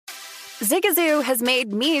Zigazoo has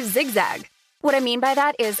made me zigzag. What I mean by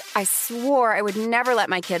that is I swore I would never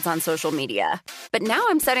let my kids on social media, but now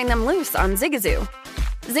I'm setting them loose on Zigazoo.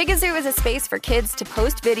 Zigazoo is a space for kids to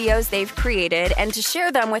post videos they've created and to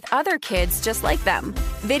share them with other kids just like them.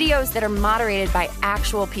 Videos that are moderated by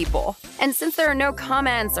actual people. And since there are no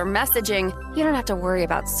comments or messaging, you don't have to worry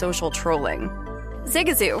about social trolling.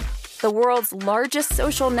 Zigazoo, the world's largest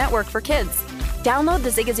social network for kids. Download the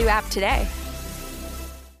Zigazoo app today.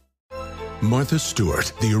 Martha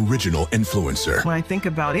Stewart, the original influencer. When I think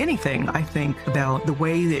about anything, I think about the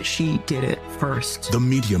way that she did it first. The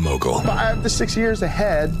media mogul. 5 to 6 years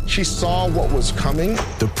ahead, she saw what was coming.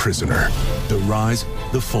 The prisoner. The rise,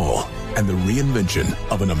 the fall, and the reinvention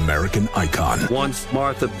of an American icon. Once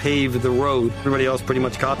Martha paved the road, everybody else pretty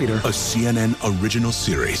much copied her. A CNN original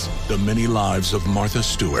series, The Many Lives of Martha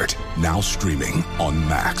Stewart, now streaming on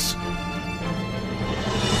Max.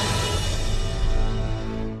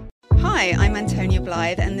 Hi, I'm Antonia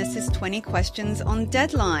Blythe, and this is 20 Questions on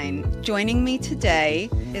Deadline. Joining me today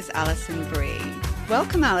is Alison Brie.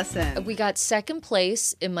 Welcome, Alison. We got second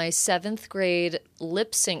place in my 7th grade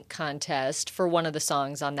lip sync contest for one of the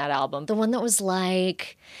songs on that album. The one that was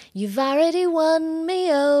like, "You've already won me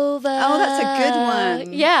over." Oh, that's a good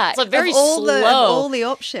one. Yeah. It's like very of all slow. Of all the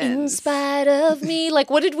options. In spite of me. Like,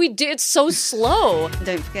 what did we do? It's so slow.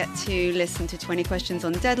 Don't forget to listen to 20 Questions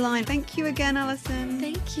on Deadline. Thank you again, Alison.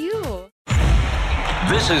 Thank you.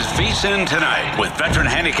 This is VSiN Tonight with veteran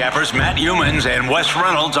handicappers Matt Humans and Wes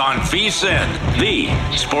Reynolds on VSiN,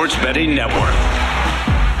 the sports betting network.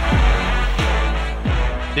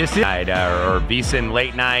 This is or VSiN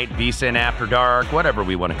Late Night, VSiN After Dark, whatever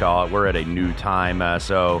we want to call it. We're at a new time,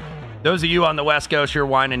 so those of you on the West Coast, you're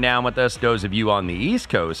winding down with us. Those of you on the East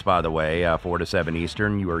Coast, by the way, 4 to 7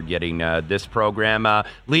 Eastern, you are getting this program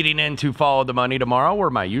leading into Follow the Money tomorrow, where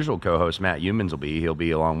my usual co-host, Matt Humans, will be. He'll be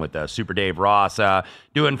along with Super Dave Ross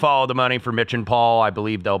doing Follow the Money for Mitch and Paul. I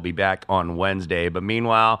believe they'll be back on Wednesday. But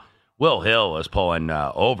meanwhile, Will Hill is pulling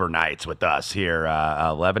overnights with us here,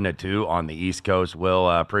 11 to 2 on the East Coast. Will,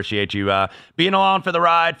 appreciate you being along for the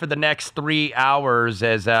ride for the next 3 hours.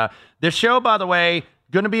 As this show, by the way,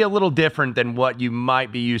 going to be a little different than what you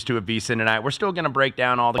might be used to at VSiN tonight. We're still going to break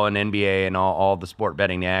down all the NBA and all the sport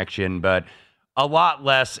betting action, but a lot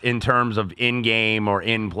less in terms of in-game or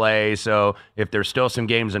in-play. So if there's still some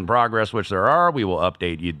games in progress, which there are, we will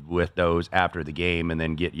update you with those after the game and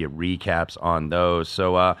then get you recaps on those.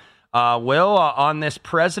 So, Will, on this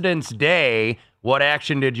President's Day, what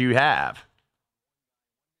action did you have?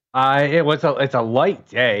 It's a light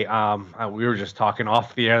day. We were just talking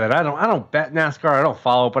off the air that I don't bet NASCAR. I don't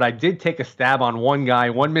follow, but I did take a stab on one guy,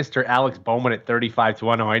 one Mr. Alex Bowman at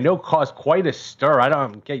 35-1. I know caused quite a stir. I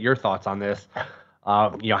don't get your thoughts on this.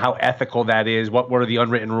 How ethical that is. What are the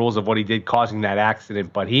unwritten rules of what he did causing that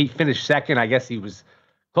accident? But he finished second. I guess he was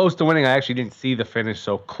close to winning. I actually didn't see the finish,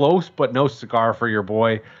 so close, but no cigar for your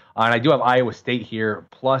boy. And I do have Iowa State here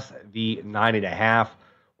plus the 9.5.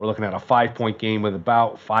 We're looking at a 5-point game with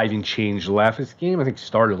about 5 and change left. This game, I think,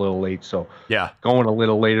 started a little late, so yeah, going a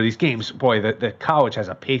little later. These games, boy, the college has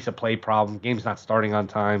a pace of play problem. Game's not starting on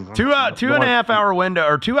time. 2.5 hour window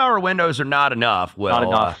or 2 hour windows are not enough. Will, not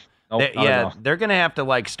enough. Nope, not enough. They're going to have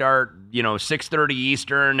to start 6:30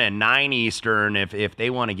 Eastern and 9 Eastern if they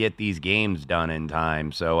want to get these games done in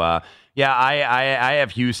time. So I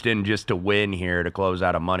have Houston just to win here to close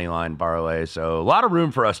out a money line parlay. So a lot of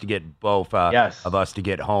room for us to get both of us to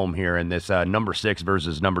get home here in this number 6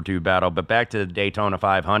 versus number 2 battle. But back to the Daytona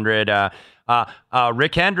 500.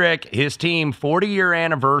 Rick Hendrick, his team, 40-year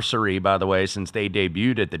anniversary, by the way, since they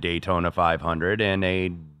debuted at the Daytona 500, and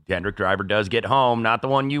a Hendrick driver does get home, not the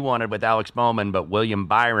one you wanted with Alex Bowman, but William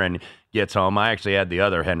Byron gets home. I actually had the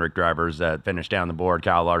other Hendrick drivers that finished down the board,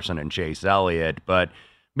 Kyle Larson and Chase Elliott. But,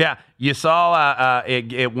 yeah, you saw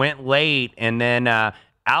it went late, and then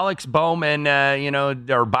Alex Bowman,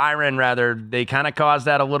 or Byron, rather, they kind of caused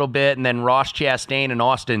that a little bit, and then Ross Chastain and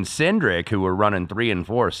Austin Cindric, who were running 3 and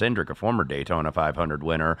 4, Cindric, a former Daytona 500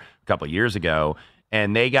 winner a couple of years ago,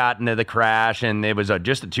 and they got into the crash, and it was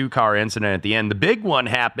just a 2-car incident at the end. The big one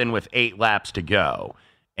happened with 8 laps to go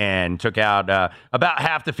and took out about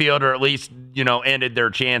half the field, or at least, ended their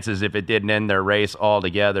chances if it didn't end their race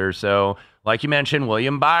altogether. So, like you mentioned,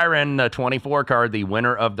 William Byron, the 24 car, the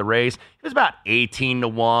winner of the race. It was about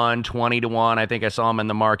 18-1, 20-1. I think I saw him in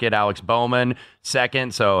the market. Alex Bowman,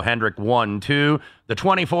 second. So Hendrick 1-2. The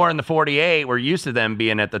 24 and the 48, we're used to them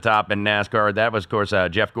being at the top in NASCAR. That was, of course,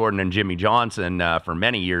 Jeff Gordon and Jimmy Johnson for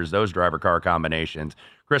many years, those driver car combinations.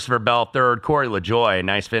 Christopher Bell, third. Corey LaJoie,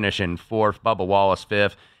 nice finish in fourth. Bubba Wallace,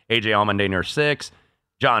 fifth. AJ Allmendinger, sixth.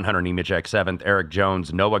 John Hunter Nemechek 7th, Eric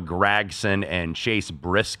Jones, Noah Gragson, and Chase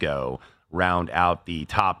Briscoe round out the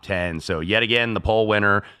top 10. So yet again, the pole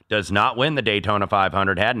winner does not win the Daytona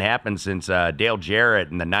 500. Hadn't happened since Dale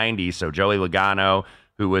Jarrett in the 90s. So Joey Logano,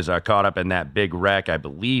 who was caught up in that big wreck, I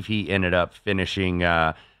believe he ended up finishing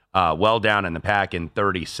well down in the pack in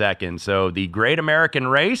 32nd. So the Great American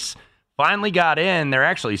Race finally got in. They're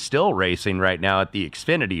actually still racing right now at the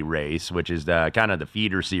Xfinity race, which is kind of the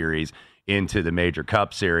feeder series into the Major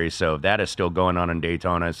Cup Series. So that is still going on in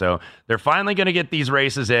Daytona. So they're finally going to get these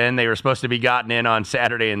races in. They were supposed to be gotten in on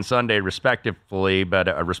Saturday and Sunday respectively,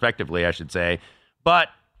 I should say. But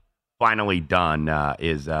finally done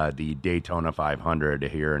is the Daytona 500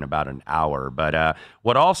 here in about an hour. But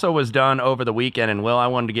what also was done over the weekend, and Will, I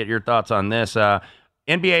wanted to get your thoughts on this,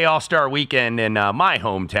 NBA All-Star Weekend in my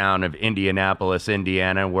hometown of Indianapolis,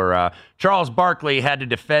 Indiana, where Charles Barkley had to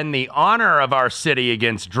defend the honor of our city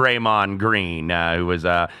against Draymond Green, who was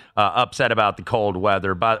upset about the cold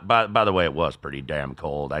weather. By the way, it was pretty damn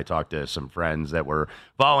cold. I talked to some friends that were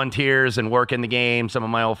volunteers and work in the game, some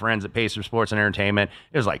of my old friends at Pacer Sports and Entertainment.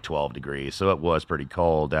 It was like 12 degrees, so it was pretty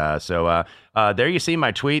cold. So there you see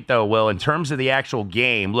my tweet, though, Will. In terms of the actual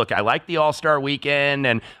game, look, I like the All-Star Weekend,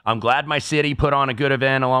 and I'm glad my city put on a good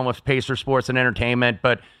event along with Pacer Sports and Entertainment,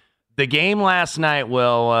 but the game last night,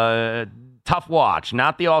 Will, tough watch.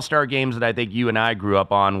 Not the All-Star games that I think you and I grew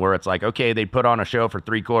up on, where it's like, okay, they put on a show for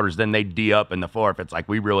 3 quarters, then they D up in the fourth. It's like,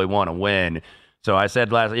 we really want to win. So I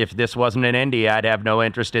said if this wasn't in Indy, I'd have no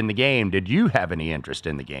interest in the game. Did you have any interest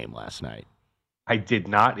in the game last night? I did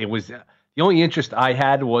not. It was the only interest I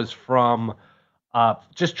had was from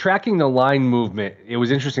just tracking the line movement. It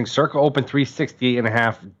was interesting. Circa opened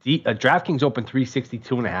 368.5. DraftKings opened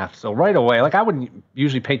 362.5. So right away, like, I wouldn't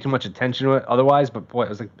usually pay too much attention to it otherwise, but boy, I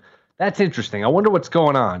was like, that's interesting. I wonder what's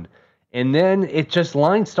going on. And then it just,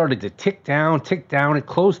 line started to tick down. It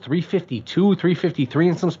closed 352, 353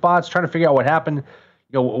 in some spots, trying to figure out what happened,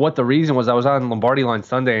 you know, what the reason was. I was on Lombardi Line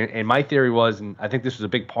Sunday, and my theory was, and I think this was a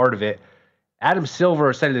big part of it, Adam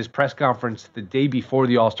Silver said at his press conference the day before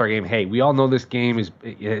the All-Star game, hey, we all know this game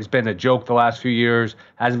has been a joke the last few years,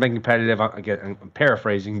 hasn't been competitive. I'm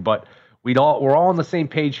paraphrasing, but we're all on the same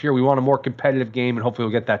page here. We want a more competitive game, and hopefully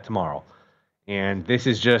we'll get that tomorrow. And this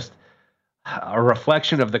is just a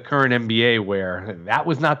reflection of the current NBA, where that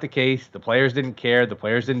was not the case. The players didn't care. The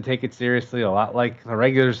players didn't take it seriously, a lot like the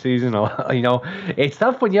regular season. You know, it's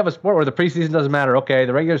tough when you have a sport where the preseason doesn't matter. Okay,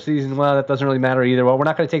 the regular season, well, that doesn't really matter either. Well, we're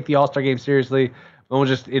not going to take the All-Star game seriously.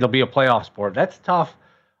 It'll be a playoff sport. That's tough.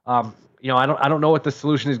 You know, I don't know what the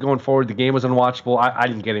solution is going forward. The game was unwatchable. I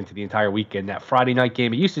didn't get into the entire weekend. That Friday night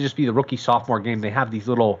game, it used to just be the rookie-sophomore game. They have these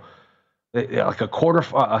little, like a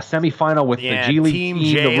semifinal with the G League team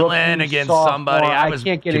Jalen against somebody. I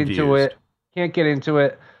can't get into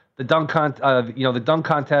it. The dunk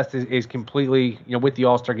contest is completely, you know, with the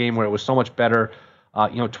All-Star game where it was so much better,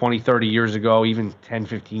 20, 30 years ago, even 10,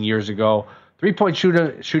 15 years ago. 3-point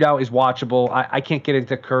shootout is watchable. I can't get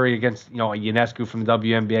into Curry against, a Ionescu from the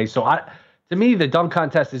WNBA. So to me, the dunk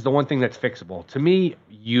contest is the one thing that's fixable. To me,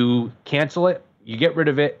 you cancel it, you get rid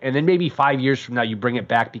of it, and then maybe 5 years from now you bring it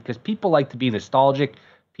back, because people like to be nostalgic.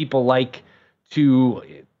 People want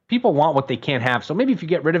what they can't have. So maybe if you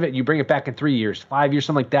get rid of it and you bring it back in 3 years, 5 years,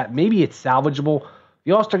 something like that, maybe it's salvageable.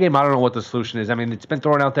 The All-Star game, I don't know what the solution is. I mean, it's been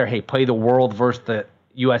thrown out there, hey, play the world versus the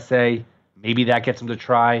USA. Maybe that gets them to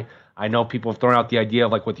try. I know people have thrown out the idea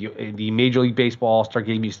of like what the Major League Baseball All-Star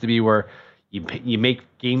game used to be, where you make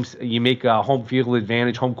a home field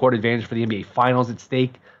advantage, home court advantage for the NBA Finals at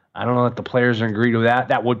stake. I don't know if the players are agreed with that.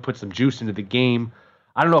 That would put some juice into the game.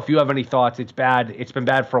 I don't know if you have any thoughts. It's bad. It's been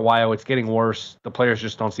bad for a while. It's getting worse. The players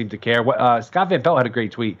just don't seem to care. Scott Van Pelt had a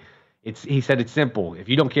great tweet. He said it's simple. If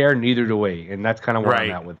you don't care, neither do we. And that's kind of where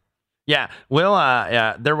I'm at with it. Yeah,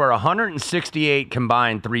 well, there were 168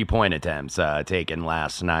 combined three-point attempts taken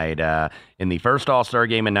last night. In the first All-Star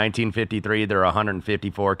game in 1953, there were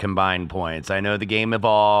 154 combined points. I know the game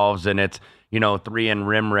evolves and it's, 3 in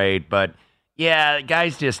rim rate, but yeah,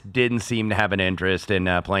 guys just didn't seem to have an interest in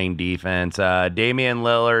playing defense. Damian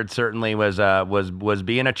Lillard certainly was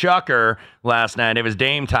being a chucker last night. It was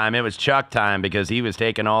Dame time. It was Chuck time because he was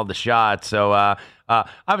taking all the shots. So I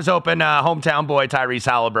was hoping hometown boy Tyrese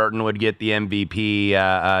Halliburton would get the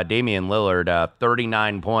MVP. Damian Lillard,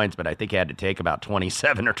 39 points, but I think he had to take about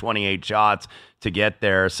 27 or 28 shots to get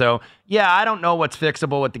there. So, yeah, I don't know what's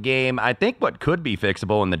fixable with the game. I think what could be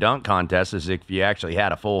fixable in the dunk contest is if you actually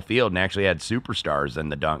had a full field and actually had superstars in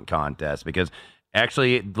the dunk contest, because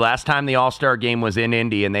actually, last time the All-Star game was in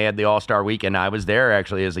Indy and they had the All-Star weekend, I was there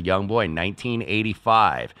actually as a young boy in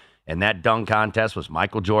 1985. And that dunk contest was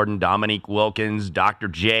Michael Jordan, Dominique Wilkins, Dr.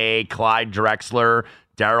 J, Clyde Drexler,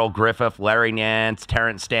 Darrell Griffith, Larry Nance,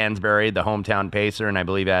 Terrence Stansbury, the hometown Pacer, and I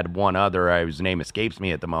believe I had one other whose name escapes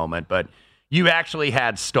me at the moment. But you actually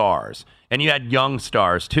had stars, and you had young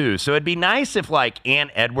stars too. So it'd be nice if like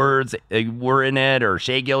Ant Edwards were in it, or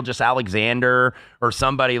Shai Gilgeous-Alexander, or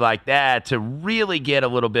somebody like that to really get a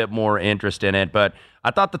little bit more interest in it. But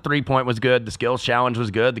I thought the 3-point was good. The skills challenge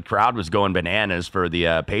was good. The crowd was going bananas for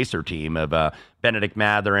the Pacer team of Benedict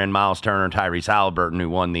Mathurin, Miles Turner, and Tyrese Halliburton, who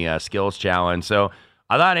won the skills challenge. So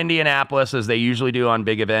I thought Indianapolis, as they usually do on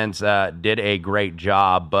big events, did a great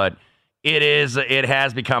job. But it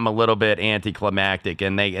has become a little bit anticlimactic,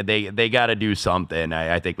 and they got to do something,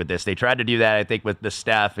 I think, with this. They tried to do that, I think, with the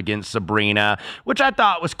Steph against Sabrina, which I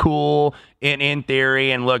thought was cool in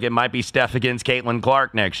theory. And look, it might be Steph against Caitlin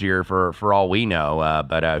Clark next year for all we know,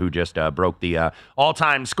 but who just broke the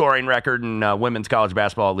all-time scoring record in women's college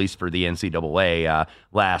basketball, at least for the NCAA,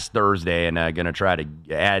 last Thursday, and going to try to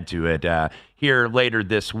add to it here later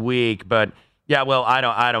this week. But yeah, well,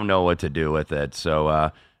 I don't know what to do with it.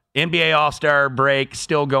 So NBA All-Star break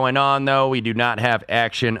still going on, though. We do not have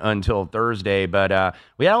action until Thursday, but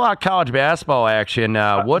we had a lot of college basketball action.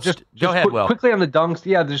 Go ahead, Will. Quickly on the dunks.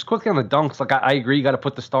 Yeah, just quickly on the dunks. Like, I agree, you got to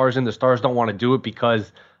put the stars in. The stars don't want to do it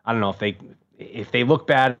because, I don't know, if they look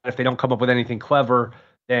bad, if they don't come up with anything clever,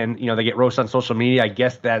 then, they get roasted on social media. I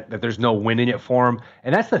guess that there's no win in it for them.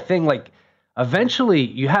 And that's the thing. Like, eventually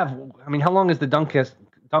you have, how long has the dunk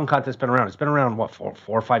contest been around? It's been around, what, 4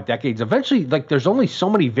 or 5 decades. Eventually, like, there's only so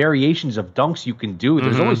many variations of dunks you can do.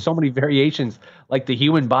 There's only so many variations like the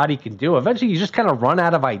human body can do. Eventually, you just kind of run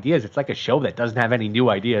out of ideas. It's like a show that doesn't have any new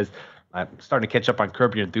ideas. I'm starting to catch up on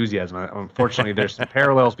Curb Your Enthusiasm. Unfortunately, there's some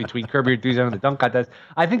parallels between Curb Your Enthusiasm and the dunk contest.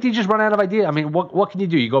 I think they just run out of ideas. What can you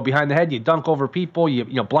do? You go behind the head, you dunk over people,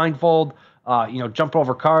 you blindfold, jump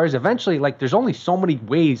over cars. Eventually, like, there's only so many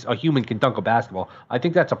ways a human can dunk a basketball. I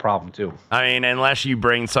think that's a problem too. Unless you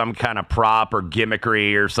bring some kind of prop or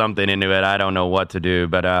gimmickry or something into it, I don't know what to do.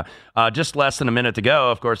 But just less than a minute to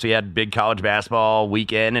go. Of course, we had big college basketball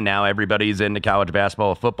weekend, and now everybody's into college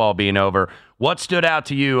basketball, football being over. What stood out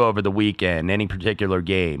to you over the weekend? Any particular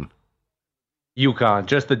game? UConn,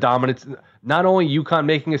 just the dominance. Not only UConn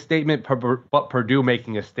making a statement, but Purdue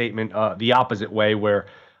making a statement the opposite way, where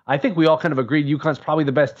I think we all kind of agreed UConn's probably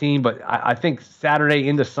the best team, but I think Saturday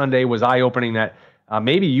into Sunday was eye-opening that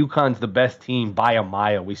maybe UConn's the best team by a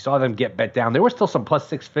mile. We saw them get bet down. There were still some plus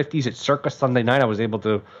 650s at Circa Sunday night. I was able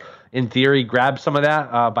to, in theory, grab some of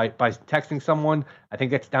that by texting someone. I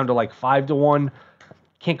think that's down to like 5-1.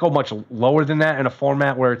 Can't go much lower than that in a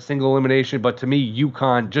format where it's single elimination. But to me,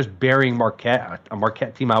 UConn just burying Marquette, a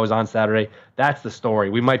Marquette team I was on Saturday. That's the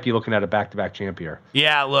story. We might be looking at a back-to-back champ here.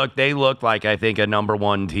 Yeah, look, they look like, I think, a number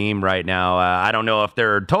one team right now. I don't know if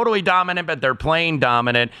they're totally dominant, but they're playing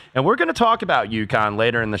dominant. And we're going to talk about UConn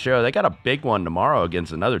later in the show. They got a big one tomorrow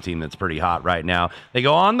against another team that's pretty hot right now. They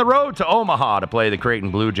go on the road to Omaha to play the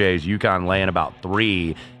Creighton Blue Jays. UConn laying about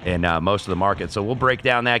 3 in most of the market. So we'll break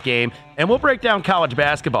down that game, and we'll break down college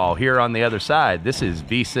basketball here on the other side. This is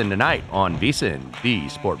VSiN Tonight on VSiN, the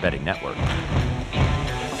Sport Betting Network.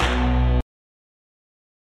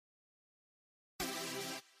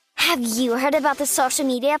 Have you heard about the social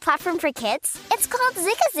media platform for kids? It's called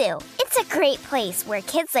Zigazoo. It's a great place where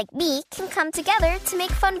kids like me can come together to make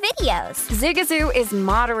fun videos. Zigazoo is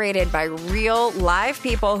moderated by real, live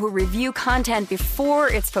people who review content before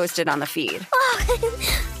it's posted on the feed. Oh,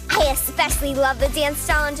 I especially love the dance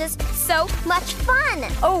challenges. So much fun.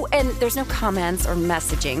 Oh, and there's no comments or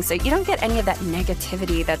messaging, so you don't get any of that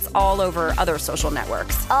negativity that's all over other social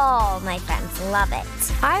networks. All my friends love it.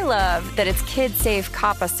 I love that it's kid-safe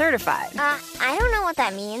COPPA certified. I don't know what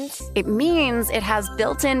that means. It means it has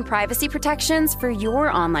built-in privacy protections for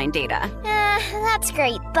your online data. That's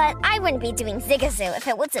great, but I wouldn't be doing Zigazoo if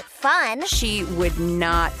it wasn't fun. She would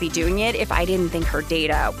not be doing it if I didn't think her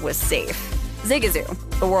data was safe.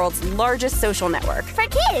 Zigazoo, the world's largest social network. For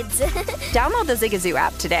kids! Download the Zigazoo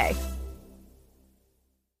app today.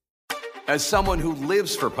 As someone who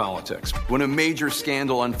lives for politics, when a major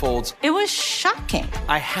scandal unfolds, it was shocking.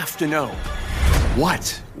 I have to know,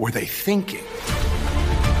 what were they thinking?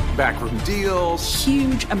 Backroom deals,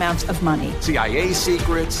 huge amounts of money, CIA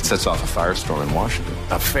secrets, sets off a firestorm in Washington,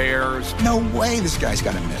 affairs. No way this guy's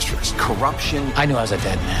got a mistress. Corruption. I knew I was a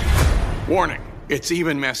dead man. Warning, it's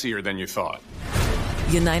even messier than you thought.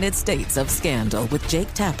 United States of Scandal with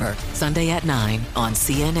Jake Tapper, Sunday at 9 on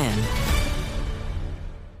CNN.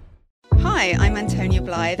 Hi, I'm Antonia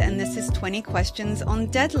Blythe, and this is 20 Questions on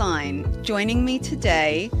Deadline. Joining me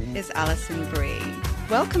today is Alison Brie.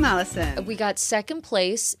 Welcome, Allison. We got second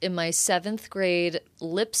place in my 7th grade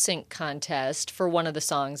lip sync contest for one of the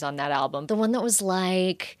songs on that album. The one that was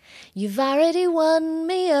like, "You've already won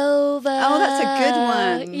me over." Oh, that's a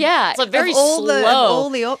good one. Yeah. It's a very of all slow. Of all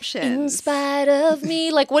the options. In spite of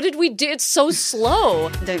me. Like, what did we do? It's so slow.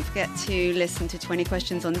 Don't forget to listen to 20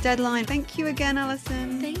 Questions on Deadline. Thank you again,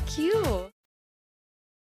 Allison. Thank you.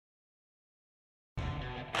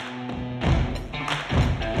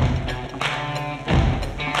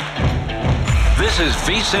 This is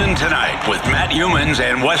VSiN Tonight with Matt Humans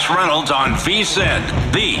and Wes Reynolds on VSiN,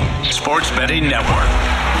 the sports betting network.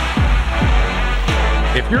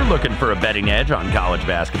 If you're looking for a betting edge on college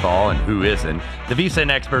basketball, and who isn't, the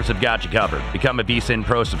VSiN experts have got you covered. Become a VSiN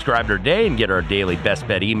Pro subscriber today and get our daily best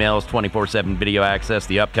bet emails, 24/7 video access,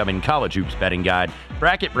 the upcoming College Hoops betting guide,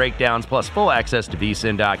 bracket breakdowns, plus full access to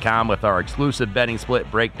VSiN.com with our exclusive betting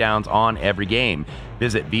split breakdowns on every game.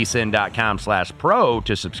 Visit VSiN.com/pro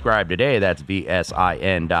to subscribe today. That's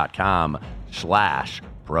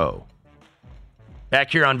VSIN.com/pro. Back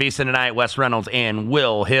here on VSiN Tonight, Wes Reynolds and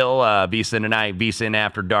Will Hill. VSiN Tonight, VSiN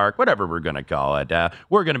After Dark, whatever we're going to call it.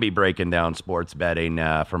 We're going to be breaking down sports betting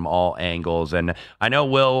from all angles. And I know,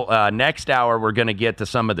 Will, next hour we're going to get to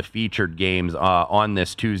some of the featured games on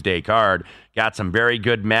this Tuesday card. Got some very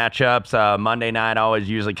good matchups. Monday night, always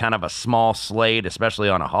usually kind of a small slate, especially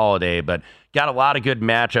on a holiday. But got a lot of good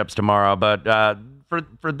matchups tomorrow. But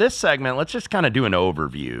for this segment, let's just kind of do an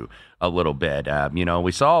overview a little bit.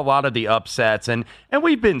 We saw a lot of the upsets, and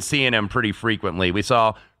we've been seeing them pretty frequently. We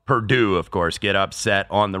saw Purdue, of course, get upset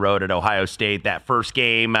on the road at Ohio State. That first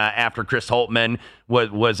game after Chris Holtmann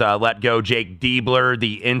was let go. Jake Diebler,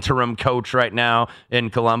 the interim coach right now in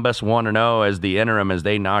Columbus, 1-0 as the interim as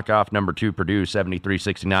they knock off number 2 Purdue,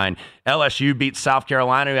 73-69. LSU beat South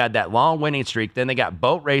Carolina, who had that long winning streak. Then they got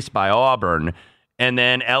boat raced by Auburn, and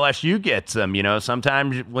then LSU gets them.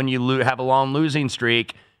 Sometimes when you have a long losing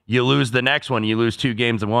streak, you lose the next one. You lose 2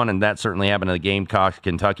 games in one, and that certainly happened to the Gamecocks.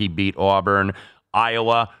 Kentucky beat Auburn.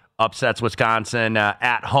 Iowa upsets Wisconsin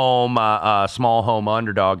at home, small home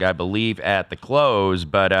underdog, I believe, at the close.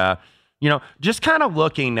 But, just kind of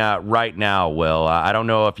looking right now, Will, I don't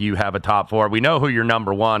know if you have a top 4. We know who your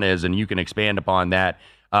number 1 is, and you can expand upon that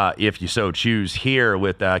if you so choose here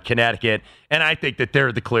with Connecticut. And I think that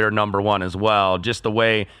they're the clear number 1 as well, just the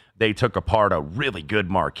way they took apart a really good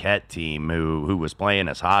Marquette team who was playing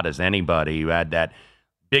as hot as anybody, who had that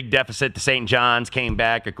big deficit to St. John's, came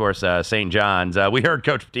back, of course, St. John's. We heard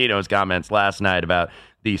Coach Pitino's comments last night about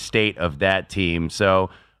the state of that team.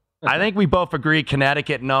 So I think we both agree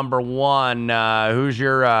Connecticut number 1. Who's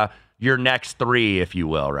your next 3, if you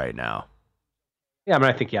will, right now? Yeah,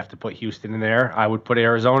 I think you have to put Houston in there. I would put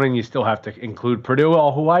Arizona, and you still have to include Purdue,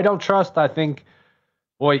 who I don't trust. I think,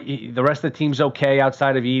 the rest of the team's okay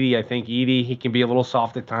outside of Edey. I think Edey, he can be a little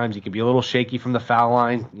soft at times. He can be a little shaky from the foul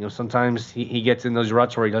line. Sometimes he gets in those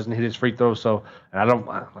ruts where he doesn't hit his free throws. So, and I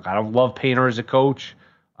don't love Painter as a coach.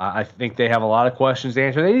 I think they have a lot of questions to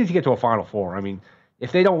answer. They need to get to a Final Four.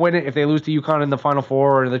 If they don't win it, if they lose to UConn in the Final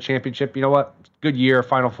Four or the championship, you know what? Good year,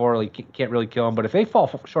 Final Four. Can't really kill them. But if they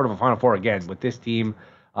fall short of a Final Four again with this team,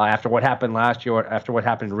 after what happened last year, after what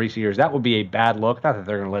happened in recent years, that would be a bad look. Not that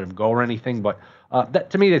they're going to let them go or anything, but that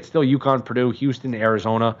to me, that's still UConn, Purdue, Houston,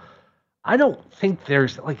 Arizona. I don't think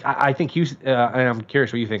there's I think Houston, and I'm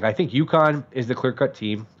curious what you think. I think UConn is the clear-cut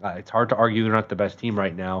team. It's hard to argue they're not the best team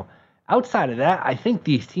right now. Outside of that, I think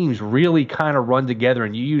these teams really kind of run together,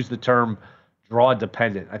 and you use the term draw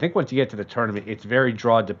dependent. I think once you get to the tournament, it's very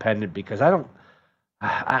draw dependent because I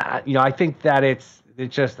think that it's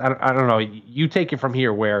just I don't know. You take it from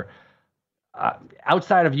here where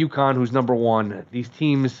outside of UConn, who's number 1, these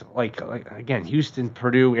teams again, Houston,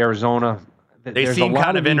 Purdue, Arizona, they seem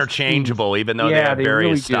kind of interchangeable, even though they have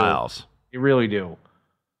various styles. They really do.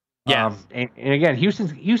 Yeah, and again,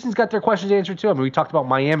 Houston's got their questions answered too. We talked about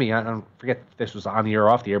Miami. I don't forget if this was on the air or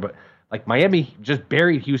off the air, but Miami just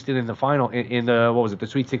buried Houston in the final in the the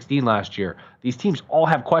Sweet 16 last year. These teams all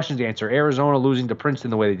have questions to answer. Arizona losing to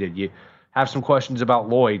Princeton the way they did. You have some questions about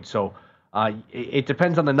Lloyd. So it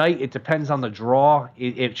depends on the night. It depends on the draw.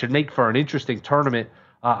 It should make for an interesting tournament.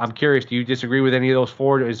 I'm curious, do you disagree with any of those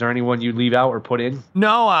 4? Is there anyone you'd leave out or put in?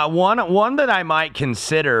 No, one that I might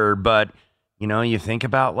consider, but you think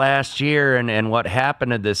about last year and what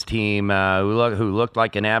happened to this team who looked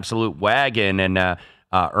like an absolute wagon and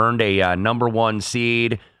earned a number 1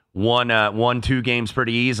 seed, won 2 games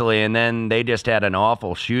pretty easily, and then they just had an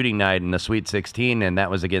awful shooting night in the Sweet 16, and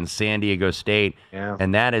that was against San Diego State. Yeah.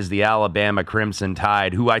 And that is the Alabama Crimson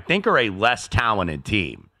Tide, who I think are a less talented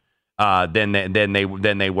team.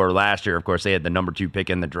 than they were last year. Of course, they had the number 2 pick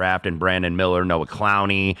in the draft, and Brandon Miller. Noah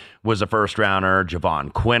Clowney was a first rounder.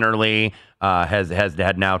 Javon Quinterly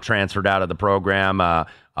had now transferred out of the program.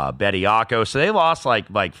 Betty Ocko. So they lost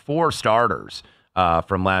like 4 starters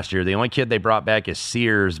from last year. The only kid they brought back is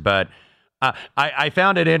Sears, but I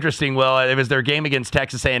found it interesting. Well, it was their game against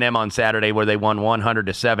Texas A&M on Saturday where they won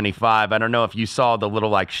 100-75. I don't know if you saw the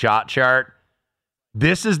little shot chart.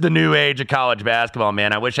 This is the new age of college basketball,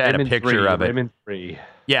 man. I wish I had a picture of it. Rim and 3.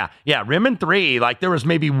 Yeah, rim and 3. Like, there was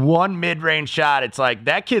maybe one mid-range shot. It's like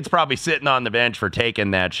that kid's probably sitting on the bench for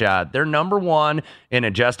taking that shot. They're number 1 in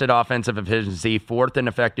adjusted offensive efficiency, 4th in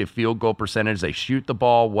effective field goal percentage. They shoot the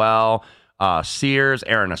ball well. Sears,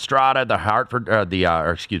 Aaron Estrada, the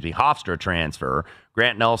Hofstra transfer,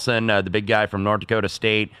 Grant Nelson, the big guy from North Dakota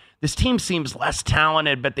State. This team seems less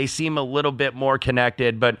talented, but they seem a little bit more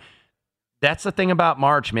connected. But that's the thing about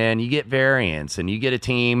March, man. You get variance, and you get a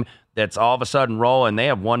team that's all of a sudden rolling. They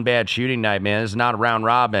have one bad shooting night, man. It's not a round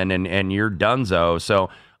robin, and you're donezo. So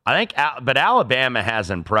I think, but Alabama has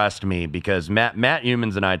impressed me because Matt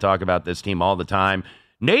Humans and I talk about this team all the time.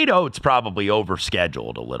 Nate Oates probably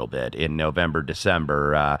overscheduled a little bit in November,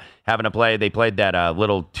 December. They played that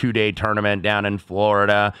little 2-day tournament down in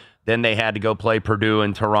Florida. Then they had to go play Purdue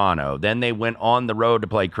and Toronto. Then they went on the road to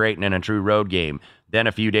play Creighton in a true road game. Then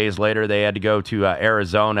a few days later, they had to go to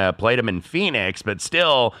Arizona, played them in Phoenix, but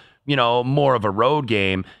still, more of a road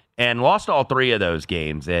game, and lost all 3 of those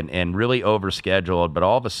games and really overscheduled. But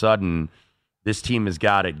all of a sudden, this team has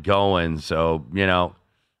got it going. So,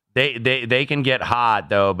 they can get hot,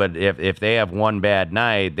 though, but if they have one bad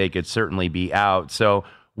night, they could certainly be out. So,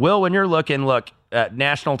 Will, when you're looking,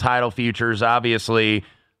 national title futures, obviously,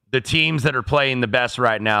 the teams that are playing the best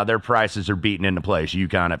right now, their prices are beaten into place.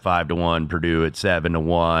 UConn at 5-1, Purdue at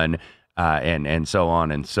 7-1, and so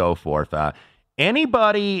on and so forth.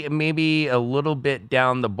 Anybody maybe a little bit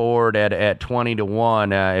down the board at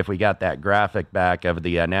 20-1, if we got that graphic back of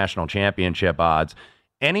the national championship odds,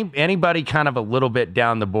 anybody kind of a little bit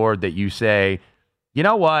down the board that you say, you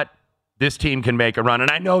know what, this team can make a run?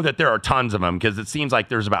 And I know that there are tons of them because it seems like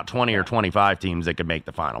there's about 20 or 25 teams that could make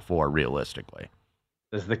the Final Four realistically.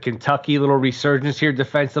 Does the Kentucky little resurgence here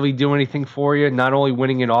defensively do anything for you? Not only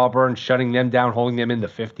winning in Auburn, shutting them down, holding them in the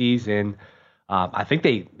 50s, and I think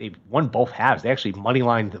they won both halves. They actually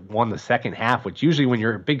moneylined won the second half, which usually when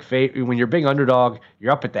you're a big underdog,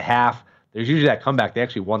 you're up at the half. There's usually that comeback. They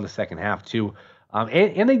actually won the second half too,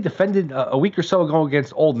 and they defended a week or so ago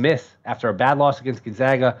against Ole Miss after a bad loss against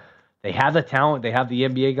Gonzaga. They have the talent. They have the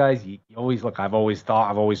NBA guys. You always look. I've always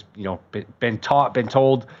been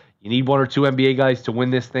told. You need 1 or 2 NBA guys to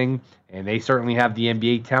win this thing, and they certainly have the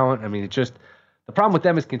NBA talent. I mean, it's just the problem with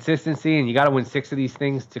them is consistency, and you got to win 6 of these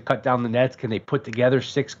things to cut down the nets. Can they put together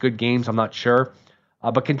 6 good games? I'm not sure.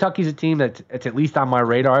 But Kentucky's a team that's at least on my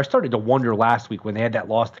radar. I started to wonder last week when they had that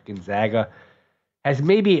loss to Gonzaga. Has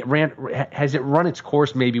it run its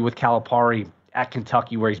course maybe with Calipari at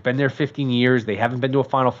Kentucky, where he's been there 15 years? They haven't been to a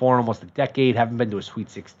Final Four in almost a decade, haven't been to a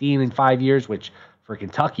Sweet 16 in 5 years, which for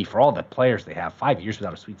Kentucky, for all the players they have, 5 years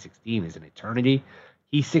without a Sweet 16 is an eternity.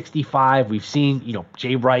 He's 65. We've seen,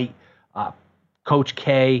 Jay Wright, Coach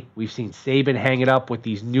K. We've seen Saban hang it up with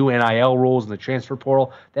these new NIL rules and the transfer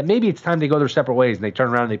portal. That maybe it's time they go their separate ways and they turn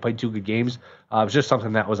around and they play 2 good games. It was just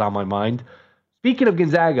something that was on my mind. Speaking of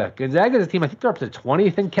Gonzaga is a team, I think they're up to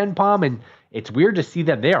 20th in Ken Pom, and it's weird to see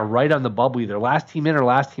them. They are right on the bubble, either last team in or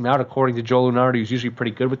last team out, according to Joe Lunardi, who's usually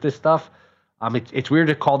pretty good with this stuff. It's weird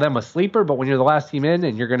to call them a sleeper, but when you're the last team in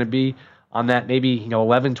and you're going to be on that maybe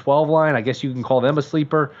 11-12 line, I guess you can call them a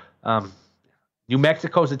sleeper. New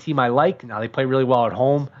Mexico's a team I like. Now they play really well at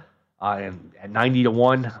home, and at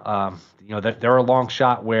 90-1. They're a long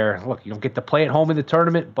shot where, look, you don't get to play at home in the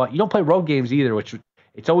tournament, but you don't play road games either, which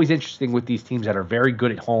it's always interesting with these teams that are very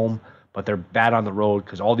good at home, but they're bad on the road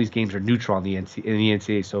because all these games are neutral in the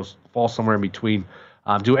NCAA, so fall somewhere in between.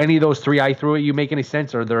 Do any of those 3 I threw at you make any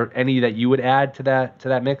sense? Or are there any that you would add to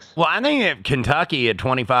that mix? Well, I think that Kentucky at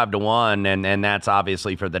 25-1, and that's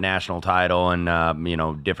obviously for the national title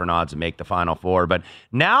and different odds to make the Final Four. But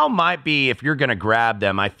now might be, if you're going to grab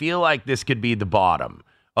them, I feel like this could be the bottom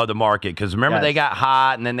of the market because remember They got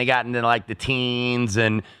hot and then they got into like the teens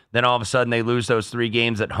and then all of a sudden they lose those 3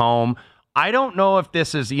 games at home. I don't know if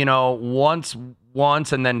this is once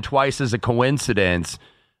and then twice as a coincidence.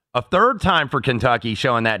 A third time for Kentucky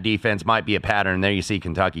showing that defense might be a pattern. There you see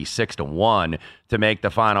Kentucky 6-1 to make the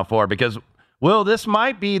Final Four because, Will, this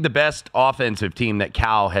might be the best offensive team that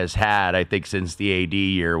Cal has had, I think, since the AD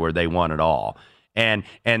year where they won it all. And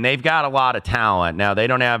they've got a lot of talent. Now, they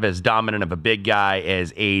don't have as dominant of a big guy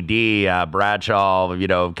as AD. Bradshaw,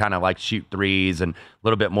 kind of like shoot threes and a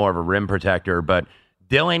little bit more of a rim protector. But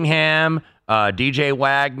Dillingham, DJ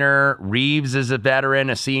Wagner, Reeves is a veteran,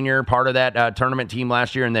 a senior, part of that tournament team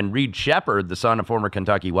last year. And then Reed Shepard, the son of former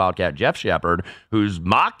Kentucky Wildcat Jeff Shepard, who's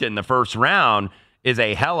mocked in the first round, is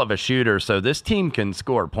a hell of a shooter. So this team can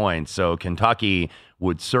score points. So Kentucky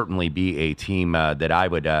would certainly be a team that I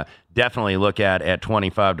would definitely look at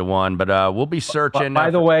 25-1. But we'll be searching.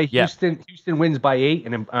 By the way, Houston wins by 8.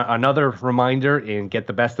 And another reminder, and get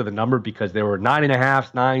the best of the number, because there were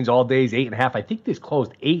 9.5s, 9s all days, 8.5. I think this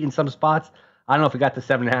closed 8 in some spots. I don't know if it got to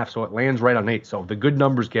 7.5, so it lands right on 8. So the good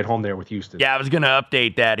numbers get home there with Houston. Yeah, I was going to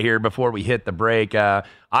update that here before we hit the break.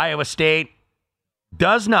 Iowa State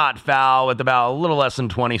does not foul with about a little less than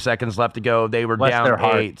 20 seconds left to go. They were down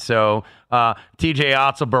 8. So TJ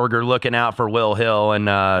Otzelberger looking out for Will Hill and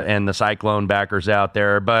the Cyclone backers out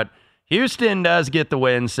there. But Houston does get the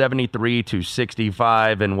win,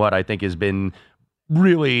 73-65, in what I think has been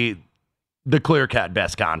really the clear-cut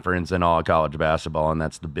best conference in all of college basketball, and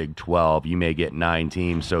that's the Big 12. You may get 9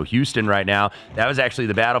 teams. So Houston right now, that was actually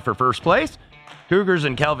the battle for first place. Cougars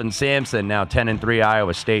and Kelvin Sampson now 10-3.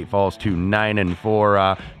 Iowa State falls to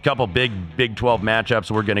 9-4. A couple big Big 12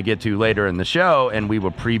 matchups we're going to get to later in the show, and we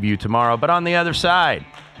will preview tomorrow. But on the other side,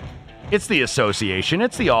 it's the association.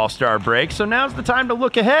 It's the All-Star break. So now's the time to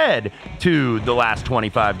look ahead to the last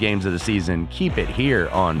 25 games of the season. Keep it here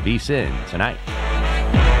on VSiN tonight.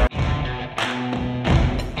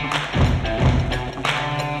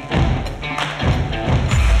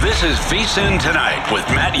 This is VSiN Tonight with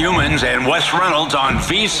Matt Humans and Wes Reynolds on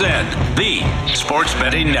VSiN, the Sports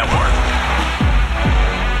Betting Network.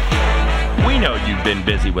 We know you've been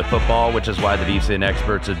busy with football, which is why the VSiN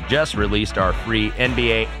experts have just released our free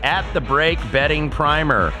NBA At the Break betting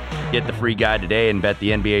primer. Get the free guide today and bet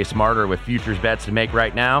the NBA smarter with futures bets to make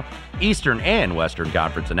right now. Eastern and Western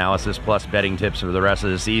Conference analysis plus betting tips for the rest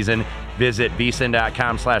of the season. Visit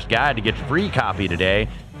vsin.com/guide to get your free copy today.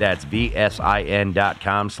 That's vsin.com/guide.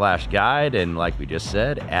 And like we just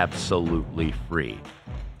said, absolutely free.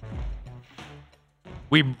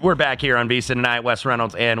 We're back here on VSiN tonight, Wes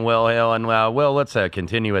Reynolds and Will Hill. And Will, let's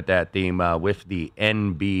continue with that theme with the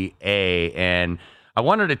NBA. And I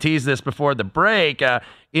wanted to tease this before the break.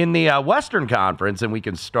 In the Western Conference, and we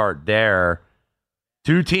can start there,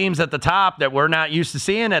 2 teams at the top that we're not used to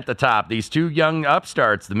seeing at the top. These 2 young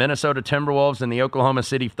upstarts, the Minnesota Timberwolves and the Oklahoma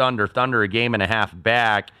City Thunder. Thunder a game and a half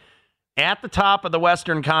back at the top of the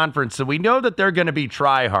Western Conference. So we know that they're going to be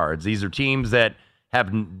tryhards. These are teams that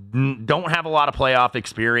don't have a lot of playoff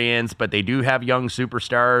experience, but they do have young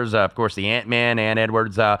superstars. Of course, the Ant-Man, Ant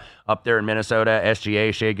Edwards up there in Minnesota,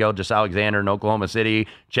 SGA, Shai Gilgeous-Alexander in Oklahoma City,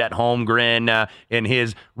 Chet Holmgren in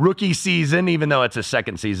his rookie season, even though it's his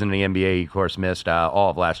second season in the NBA. He, of course, missed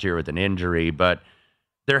all of last year with an injury. But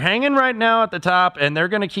they're hanging right now at the top, and they're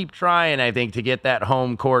going to keep trying, I think, to get that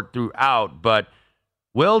home court throughout. But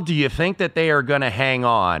Will, do you think that they are going to hang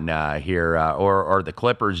on here, or are the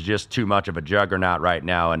Clippers just too much of a juggernaut right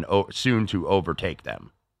now and soon to overtake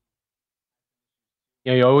them?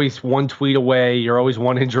 You're always one tweet away. You're always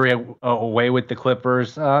one injury away with the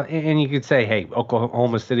Clippers. And you could say, hey,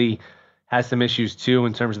 Oklahoma City has some issues too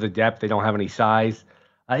in terms of the depth. They don't have any size.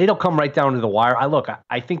 It'll come right down to the wire.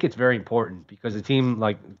 I think it's very important because a team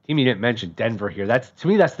like the team you didn't mention, Denver here. To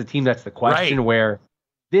me, that's the team. That's the question. Right. Where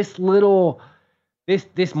this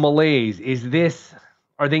malaise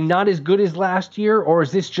are they not as good as last year, or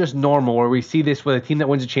is this just normal where we see this with a team that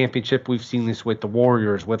wins a championship? We've seen this with the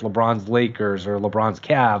Warriors, with LeBron's Lakers, or LeBron's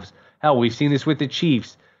Cavs. Hell, we've seen this with the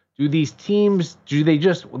Chiefs. Do these teams, do they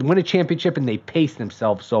just win a championship and they pace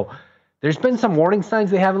themselves? So there's been some warning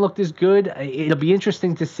signs they haven't looked as good. It'll be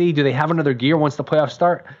interesting to see, do they have another gear once the playoffs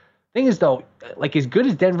start? Thing is, though, like as good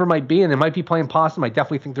as Denver might be, and they might be playing possum, I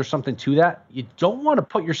definitely think there's something to that. You don't want to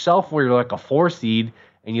put yourself where you're like a 4 seed,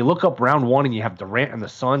 and you look up round 1 and you have Durant and the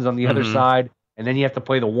Suns on the other side, and then you have to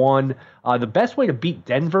play the 1. The best way to beat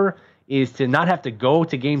Denver is to not have to go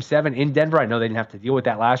to Game 7 in Denver. I know they didn't have to deal with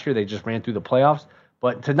that last year. They just ran through the playoffs.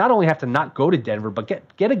 But to not only have to not go to Denver, but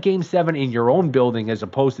get a Game 7 in your own building as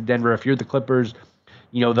opposed to Denver if you're the Clippers,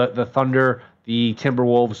 the Thunder, the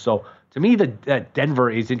Timberwolves. So to me, that Denver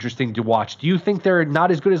is interesting to watch. Do you think they're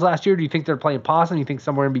not as good as last year? Do you think they're playing possum? Do you think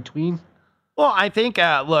somewhere in between? Well, I think,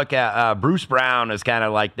 Bruce Brown is kind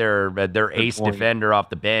of like their ace defender off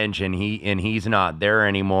the bench, and he's not there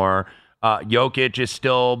anymore. Jokic has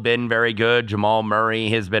still been very good. Jamal Murray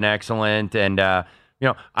has been excellent. And,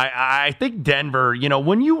 I think Denver,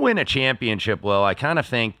 when you win a championship, Will, I kind of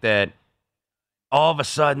think that all of a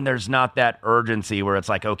sudden there's not that urgency where it's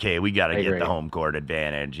like, okay, we got to get the home court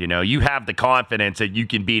advantage. You have the confidence that you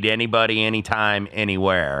can beat anybody, anytime,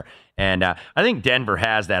 anywhere. And I think Denver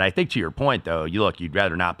has that. I think to your point, though, you'd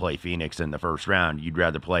rather not play Phoenix in the first round. You'd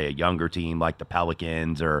rather play a younger team like the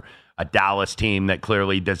Pelicans or a Dallas team that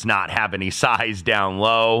clearly does not have any size down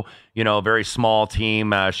low. A very small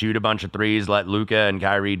team, shoot a bunch of threes, let Luka and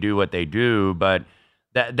Kyrie do what they do. But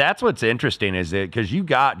that's what's interesting is that because you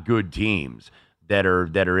got good teams that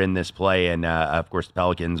are in this play. And, of course, the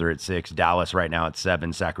Pelicans are at 6, Dallas right now at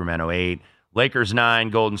 7, Sacramento 8, Lakers 9,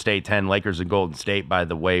 Golden State 10. Lakers and Golden State, by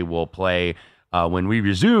the way, will play when we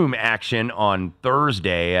resume action on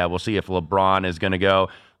Thursday. We'll see if LeBron is going to go.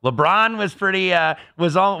 LeBron was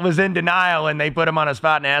was in denial, and they put him on a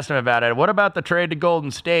spot and asked him about it. What about the trade to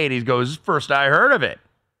Golden State? He goes, first I heard of it.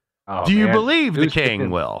 Do you believe the king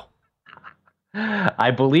will?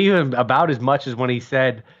 I believe him about as much as when he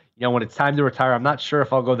said, when it's time to retire, I'm not sure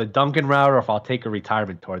if I'll go the Duncan route or if I'll take a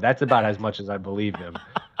retirement tour. That's about as much as I believe him.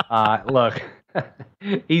 Look,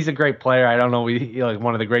 he's a great player. I don't know,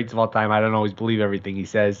 one of the greats of all time. I don't always believe everything he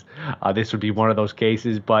says. This would be one of those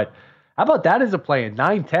cases. But how about that as a play in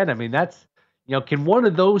 9-10? I mean, that's, can one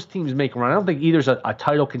of those teams make a run? I don't think either's a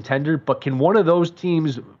title contender, but can one of those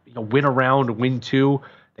teams win a round, win 2?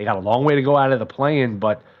 They got a long way to go out of the play-in,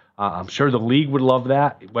 but I'm sure the league would love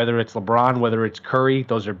that, whether it's LeBron, whether it's Curry.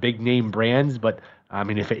 Those are big-name brands. But, I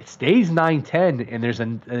mean, if it stays 9-10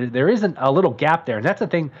 and there isn't a little gap there, and that's the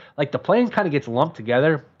thing, like the play-in kind of gets lumped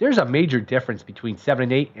together, there's a major difference between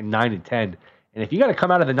 7-8 and 9-10. And if you got to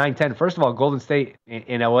come out of the 9-10, first of all, Golden State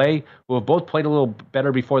in L.A., who have both played a little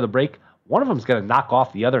better before the break, one of them is going to knock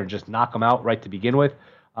off the other and just knock them out right to begin with.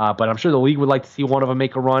 But I'm sure the league would like to see one of them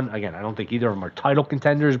make a run. Again, I don't think either of them are title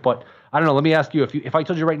contenders, but I don't know. Let me ask you, if I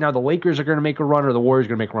told you right now the Lakers are going to make a run or the Warriors are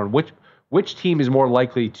going to make a run, which team is more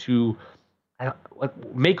likely to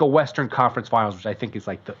make a Western Conference Finals, which I think is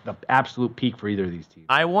like the absolute peak for either of these teams?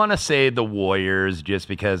 I want to say the Warriors just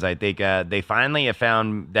because I think they finally have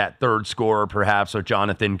found that third scorer perhaps with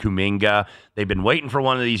Jonathan Kuminga. They've been waiting for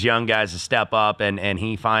one of these young guys to step up, and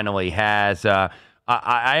he finally has.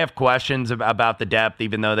 I have questions about the depth,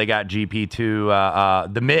 even though they got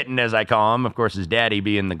GP2, the mitten, as I call him, of course, his daddy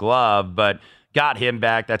being the glove, but got him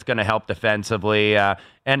back. That's going to help defensively.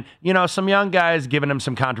 And, some young guys giving him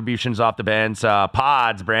some contributions off the bench.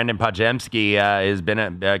 Brandon Podziemski has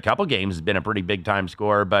been a couple games, has been a pretty big-time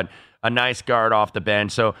scorer, but a nice guard off the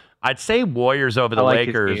bench. So I'd say Warriors over the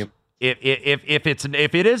Lakers. If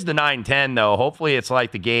it is the 9-10, though, hopefully it's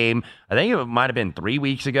like the game. I think it might have been 3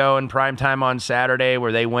 weeks ago in primetime on Saturday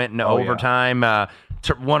where they went into overtime.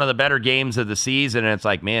 To one of the better games of the season, and it's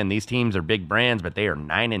like, man, these teams are big brands, but they are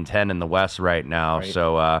 9-10 in the West right now. Right.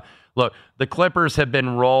 So, look, the Clippers have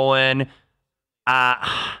been rolling.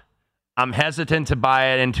 I'm hesitant to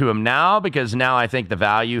buy it into them now because now I think the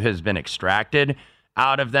value has been extracted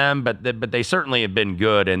out of them, but they certainly have been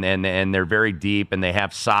good, and they're very deep, and they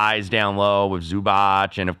have size down low with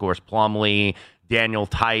Zubac and, of course, Plumlee, Daniel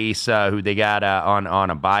Tice, who they got on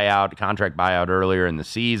a contract buyout earlier in the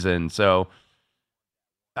season. So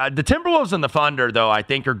the Timberwolves and the Thunder, though, I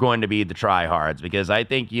think are going to be the tryhards because I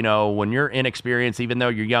think, when you're inexperienced, even though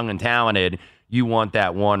you're young and talented, you want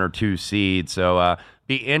that 1 or 2 seed. So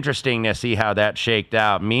be interesting to see how that shaked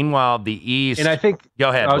out. Meanwhile, the East. And I think. Go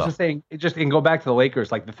ahead. I was just saying, and go back to the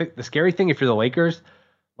Lakers. Like the scary thing, if you're the Lakers,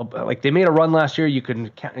 like they made a run last year, you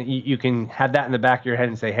can have that in the back of your head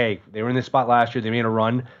and say, hey, they were in this spot last year, they made a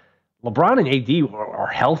run. LeBron and AD are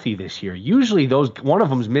healthy this year. Usually one of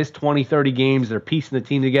them's missed 20, 30 games. They're piecing the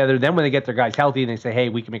team together. Then when they get their guys healthy and they say, hey,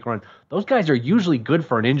 we can make a run, those guys are usually good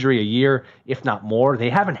for an injury a year, if not more. They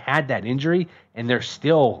haven't had that injury, and they're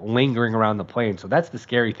still lingering around the plane. So that's the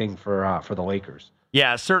scary thing for the Lakers.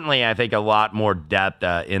 Yeah, certainly. I think a lot more depth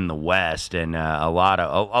in the West, and a lot.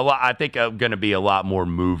 I think going to be a lot more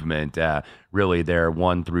movement, really there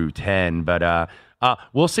 1 through 10. But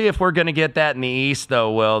we'll see if we're going to get that in the East,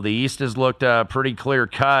 though. Well, the East has looked pretty clear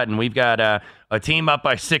cut, and we've got a team up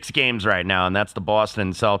by 6 games right now, and that's the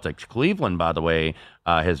Boston Celtics. Cleveland, by the way,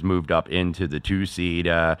 has moved up into the 2 seed.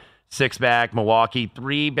 6 back, Milwaukee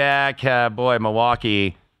 3 back. Boy,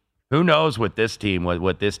 Milwaukee. Who knows what this team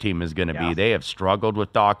is going to be? They have struggled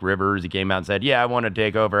with Doc Rivers. He came out and said, "Yeah, I want to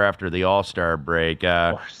take over after the All-Star break."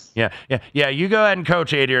 Yeah. You go ahead and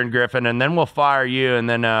coach Adrian Griffin, and then we'll fire you, and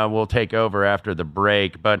then we'll take over after the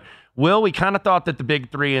break. But Will, we kind of thought that the big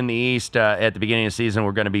 3 in the East at the beginning of the season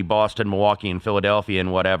were going to be Boston, Milwaukee, and Philadelphia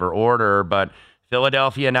in whatever order. But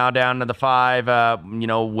Philadelphia now down to the 5.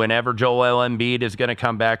 Whenever Joel Embiid is going to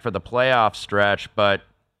come back for the playoff stretch, but.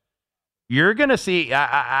 You're going to see,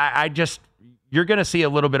 you're going to see a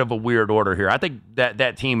little bit of a weird order here. I think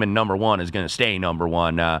that team in number one is going to stay number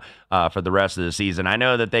one for the rest of the season. I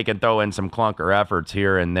know that they can throw in some clunker efforts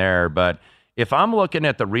here and there, but if I'm looking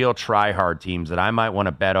at the real try-hard teams that I might want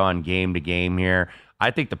to bet on game to game here,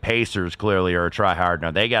 I think the Pacers clearly are a try-hard.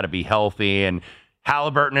 Now, they got to be healthy, and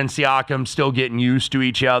Halliburton and Siakam still getting used to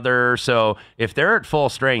each other. So if they're at full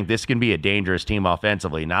strength, this can be a dangerous team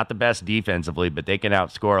offensively. Not the best defensively, but they can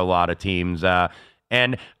outscore a lot of teams.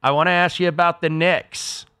 And I want to ask you about the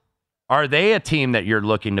Knicks. Are they a team that you're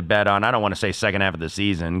looking to bet on? I don't want to say second half of the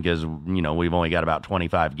season because, we've only got about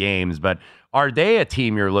 25 games, but are they a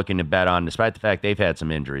team you're looking to bet on despite the fact they've had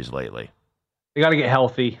some injuries lately? They got to get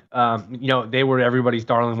healthy. They were everybody's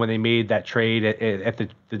darling when they made that trade at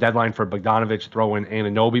the deadline for Bogdanovich, throw in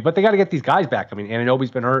Anunoby, but they got to get these guys back. I mean,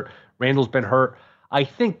 Anunoby's been hurt. Randall's been hurt. I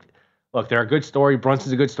think, look, they're a good story.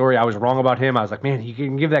 Brunson's a good story. I was wrong about him. I was like, man, you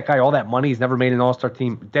can give that guy all that money. He's never made an all-star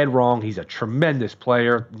team. Dead wrong. He's a tremendous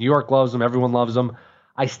player. New York loves him. Everyone loves him.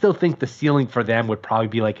 I still think the ceiling for them would probably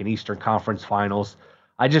be like an Eastern Conference Finals.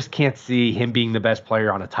 I just can't see him being the best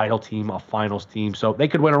player on a title team, a finals team. So they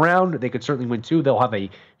could win a round. They could certainly win two. They'll have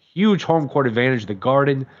a huge home court advantage. The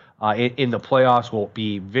Garden in the playoffs will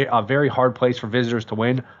be a very hard place for visitors to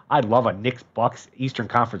win. I'd love a Knicks-Bucks Eastern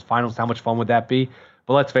Conference Finals. How much fun would that be?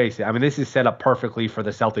 But let's face it. I mean, this is set up perfectly for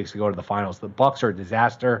the Celtics to go to the finals. The Bucks are a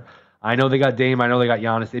disaster. I know they got Dame. I know they got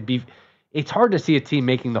Giannis. It's hard to see a team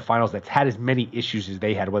making the finals that's had as many issues as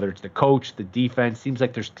they had, whether it's the coach, the defense. Seems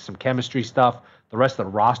like there's some chemistry stuff. The rest of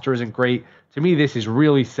the roster isn't great. To me, this is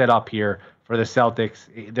really set up here for the Celtics.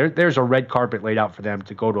 There's a red carpet laid out for them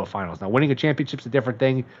to go to a finals. Now, winning a championship's a different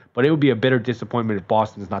thing, but it would be a bitter disappointment if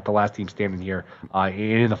Boston is not the last team standing here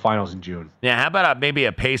in the finals in June. Yeah, how about maybe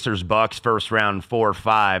a Pacers-Bucks first round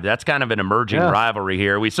 4-5? That's kind of an emerging rivalry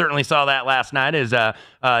here. We certainly saw that last night as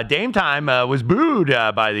Dame Time was booed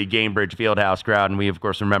by the Gainbridge Fieldhouse crowd, and we, of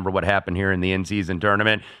course, remember what happened here in the in-season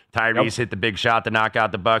tournament. Tyrese hit the big shot to knock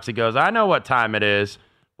out the Bucks. He goes, I know what time it is,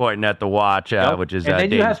 pointing at the watch, which is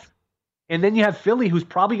And then you have Philly, who's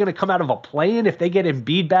probably going to come out of a play-in. If they get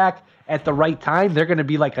Embiid back at the right time, they're going to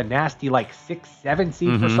be like a nasty 6-7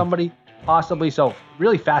 seed for somebody, possibly. So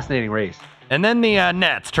really fascinating race. And then the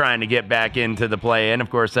Nets trying to get back into the play-in. Of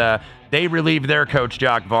course, they relieved their coach,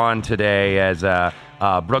 Jock Vaughn, today as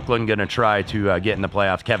Brooklyn going to try to get in the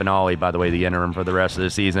playoffs. Kevin Ollie, by the way, the interim for the rest of the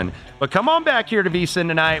season. But come on back here to VSiN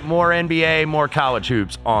tonight. More NBA, more college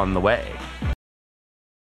hoops on the way.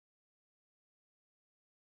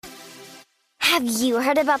 Have you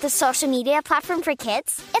heard about the social media platform for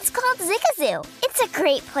kids? It's called Zigazoo. It's a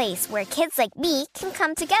great place where kids like me can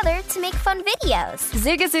come together to make fun videos.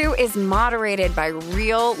 Zigazoo is moderated by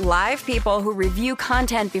real, live people who review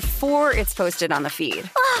content before it's posted on the feed.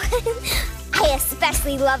 Oh, I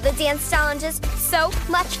especially love the dance challenges. So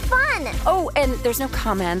much fun. Oh, and there's no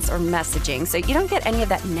comments or messaging, so you don't get any of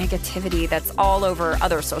that negativity that's all over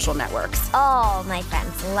other social networks. Oh, my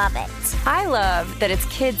friends love it. I love that it's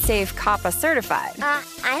kid-safe COPPA certified.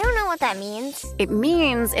 I don't know what that means. It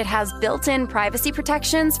means it has built-in privacy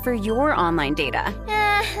protections for your online data.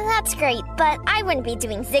 That's great, but I wouldn't be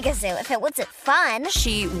doing Zigazoo if it wasn't fun.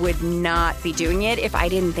 She would not be doing it if I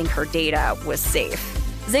didn't think her data was safe.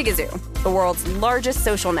 Zigazoo, the world's largest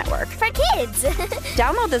social network. For kids.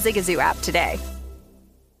 Download the Zigazoo app today.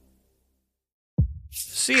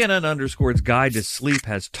 CNN_'s Guide to Sleep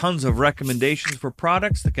has tons of recommendations for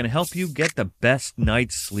products that can help you get the best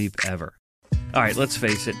night's sleep ever. All right, let's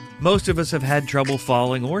face it, most of us have had trouble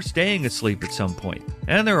falling or staying asleep at some point,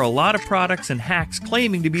 and there are a lot of products and hacks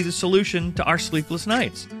claiming to be the solution to our sleepless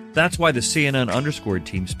nights. That's why the CNN_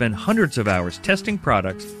 team spend hundreds of hours testing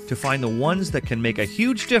products to find the ones that can make a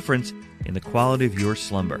huge difference in the quality of your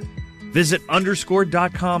slumber. Visit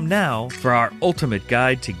underscore.com now for our ultimate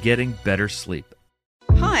guide to getting better sleep.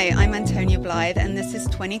 Hi, I'm Antonia Blythe, and this is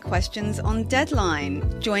 20 Questions on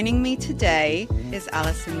Deadline. Joining me today is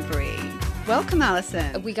Alison Brie. Welcome,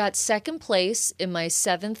 Alison. We got second place in my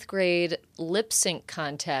 7th grade lip sync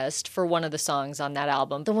contest for one of the songs on that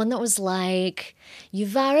album. The one that was like,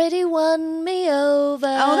 you've already won me over.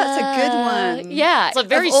 Oh, that's a good one. Yeah. It's a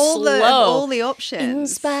very slow. Of all the options. In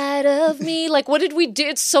spite of me. Like, what did we do?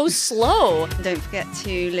 It's so slow. Don't forget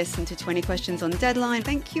to listen to 20 Questions on Deadline.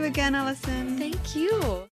 Thank you again, Alison. Thank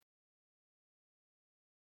you.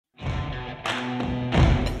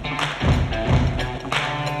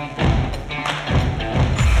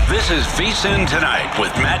 This is VSiN Tonight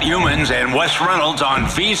with Matt Humans and Wes Reynolds on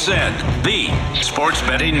VSiN, the sports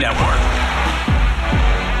betting network.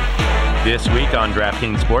 This week on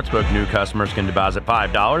DraftKings Sportsbook, new customers can deposit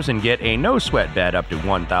 $5 and get a no-sweat bet up to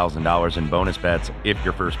 $1,000 in bonus bets if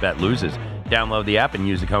your first bet loses. Download the app and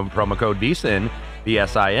use the promo code VSiN,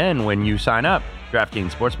 VSiN, when you sign up.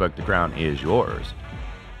 DraftKings Sportsbook, the crown is yours.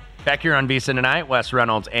 Back here on VSiN tonight, Wes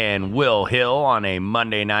Reynolds and Will Hill on a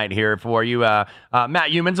Monday night here for you.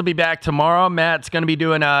 Matt Humans will be back tomorrow. Matt's going to be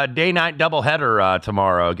doing a day-night doubleheader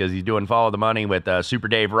tomorrow because he's doing Follow the Money with Super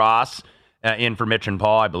Dave Ross in for Mitch and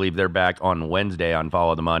Paul. I believe they're back on Wednesday on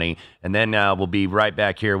Follow the Money. And then we'll be right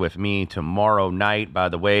back here with me tomorrow night. By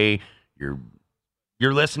the way,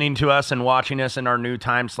 you're listening to us and watching us in our new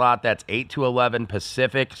time slot. That's 8 to 11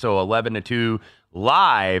 Pacific, so 11 to 2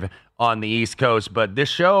 live on the East Coast. But this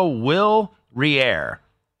show will re-air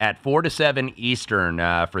at 4 to 7 Eastern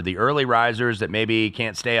for the early risers that maybe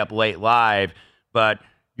can't stay up late live. But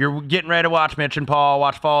you're getting ready to watch Mitch and Paul,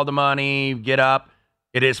 watch Follow the Money, get up.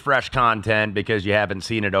 It is fresh content because you haven't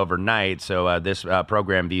seen it overnight. So this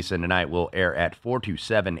program, VSiN Tonight, will air at 4 to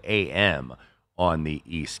 7 a.m. on the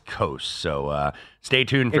East Coast. So stay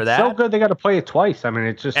tuned for that. It's so good they got to play it twice. I mean,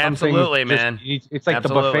 it's just absolutely, man. It's like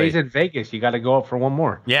absolutely. The buffets in Vegas. You got to go up for one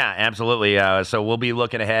more. Yeah, absolutely. So we'll be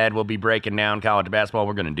looking ahead. We'll be breaking down college basketball.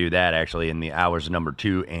 We're going to do that actually in the hours number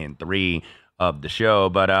 2 and 3 of the show.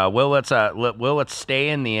 But let's stay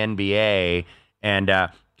in the NBA and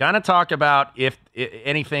kind of talk about if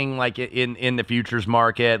anything like in the futures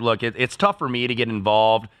market. Look, it's tough for me to get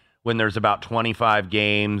involved when there's about 25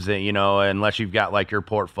 games, unless you've got like your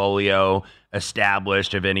portfolio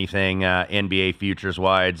established of anything NBA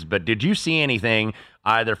futures-wise. But did you see anything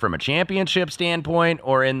either from a championship standpoint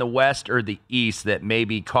or in the West or the East that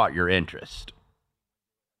maybe caught your interest?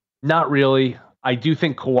 Not really. I do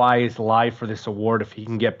think Kawhi is live for this award if he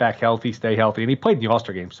can get back healthy, stay healthy. And he played in the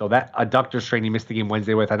All-Star game. So that adductor strain he missed the game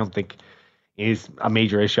Wednesday with, I don't think is a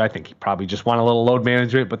major issue. I think he probably just want a little load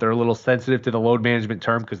management, but they're a little sensitive to the load management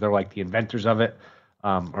term because they're like the inventors of it,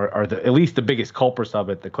 or at least the biggest culprits of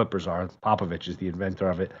it. The Clippers are. Popovich is the inventor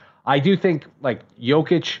of it. I do think like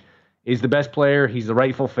Jokic is the best player. He's the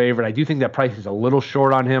rightful favorite. I do think that price is a little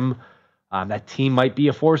short on him. That team might be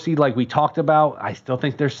a 4 seed like we talked about. I still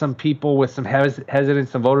think there's some people with some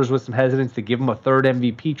hesitance, some voters with some hesitance to give him a third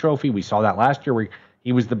MVP trophy. We saw that last year where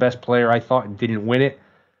he was the best player, I thought, and didn't win it.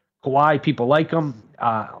 Kawhi, people like him.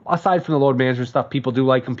 Aside from the load management stuff, people do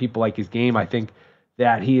like him. People like his game. I think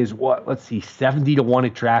that he is 70 to 1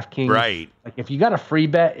 at DraftKings. Right. Like if you got a free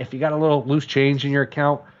bet, if you got a little loose change in your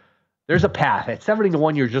account, there's a path. At 70 to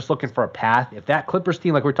 1, you're just looking for a path. If that Clippers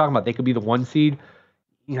team, like we're talking about, they could be the 1 seed.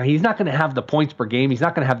 He's not going to have the points per game. He's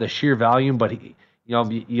not going to have the sheer volume, but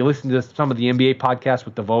you listen to some of the NBA podcasts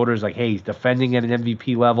with the voters, like, hey, he's defending at an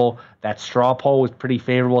MVP level. That straw poll was pretty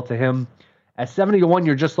favorable to him. At 70 to 1,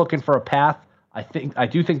 you're just looking for a path. I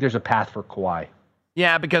do think there's a path for Kawhi.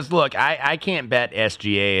 Yeah, because look, I can't bet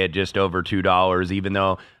SGA at just over $2, even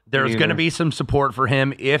though there's going to be some support for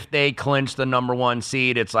him if they clinch the number 1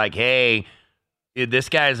 seed. It's like, hey, this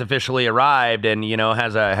guy's officially arrived and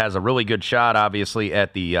has a really good shot, obviously,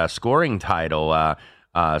 at the scoring title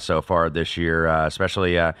so far this year,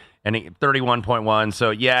 especially and 31.1.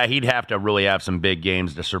 So yeah, he'd have to really have some big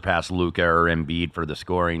games to surpass Luka or Embiid for the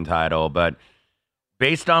scoring title. But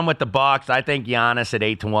based on what the Bucks, I think Giannis at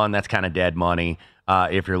 8 to 1. That's kind of dead money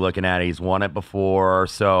if you're looking at it. He's won it before,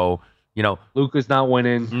 so. Luka's not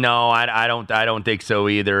winning. No, I don't think so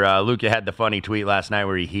either. Luka had the funny tweet last night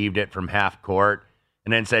where he heaved it from half court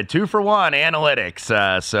and then said 2 for 1 analytics.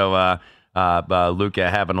 Luka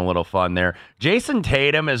having a little fun there. Jason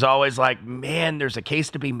Tatum is always like, man, there's a case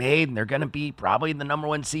to be made, and they're going to be probably the number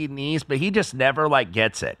 1 seed in the East, but he just never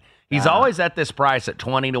gets it. He's always at this price at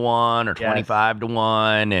 20 to 1 or 25 to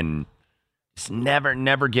 1, and just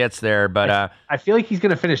never gets there. But I feel like he's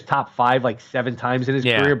going to finish top 5 like 7 times in his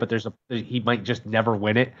career, but he might just never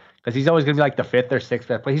win it because he's always going to be like the 5th or 6th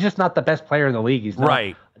best player. He's just not the best player in the league. He's not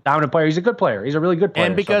a dominant player. He's a good player. He's a really good player.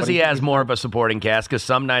 And because he has more of a supporting cast, because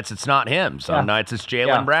some nights it's not him. Some nights it's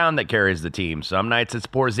Jaylen Brown that carries the team. Some nights it's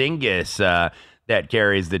Porzingis that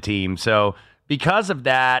carries the team. So because of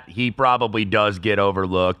that, he probably does get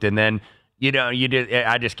overlooked. And then,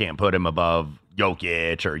 I just can't put him above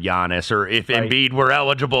Jokic or Giannis, or if Embiid were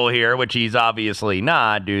eligible here, which he's obviously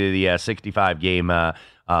not due to the 65-game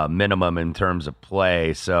minimum in terms of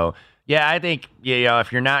play. So, yeah, I think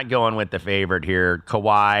if you're not going with the favorite here,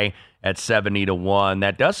 Kawhi at 70 to 1,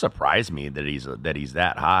 that does surprise me that he's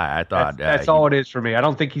that high. I thought that's all it is for me. I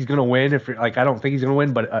don't think he's going to win. I don't think he's going to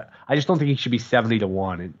win, but I just don't think he should be 70 to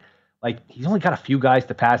 1. And he's only got a few guys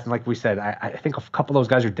to pass, and like we said, I think a couple of those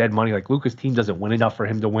guys are dead money. Like Luka's team doesn't win enough for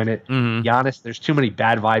him to win it. Giannis, there's too many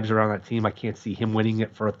bad vibes around that team. I can't see him winning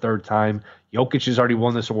it for a 3rd time. Jokic has already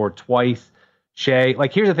won this award twice. Shea,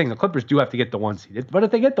 here's the thing: the Clippers do have to get the 1 seed, but if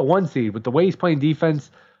they get the 1 seed with the way he's playing defense,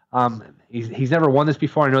 He's never won this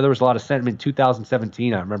before. I know there was a lot of sentiment in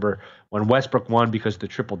 2017. I remember when Westbrook won because of the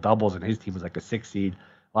triple doubles and his team was like a 6 seed.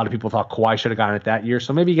 A lot of people thought Kawhi should have gotten it that year.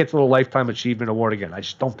 So maybe he gets a little lifetime achievement award again. I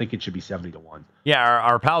just don't think it should be 70-1. Yeah,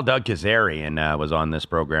 our pal Doug Kazarian was on this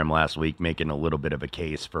program last week making a little bit of a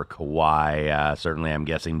case for Kawhi. Certainly, I'm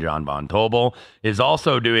guessing John Von Tobel is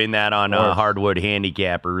also doing that on Hardwood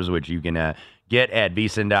Handicappers, which you can get at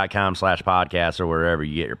vsin.com/podcast or wherever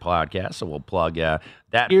you get your podcasts. So we'll plug that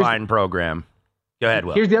fine program. Go ahead,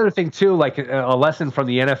 Will. Here's the other thing, too, like a lesson from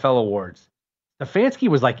the NFL awards. Stefanski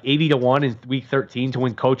was like 80-1 in week 13 to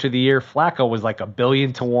win Coach of the Year. Flacco was like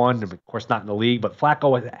 1,000,000,000 to 1. Of course, not in the league, but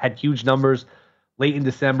Flacco had huge numbers late in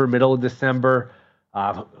December, middle of December.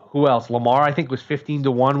 Who else? Lamar, I think, was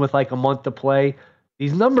 15-1 with like a month to play.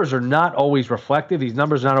 These numbers are not always reflective. These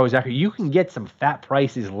numbers are not always accurate. You can get some fat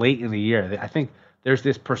prices late in the year. I think there's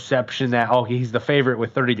this perception that, he's the favorite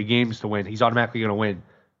with 30 games to win. He's automatically going to win.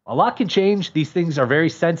 A lot can change. These things are very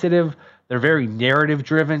sensitive. They're very narrative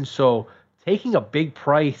driven. So taking a big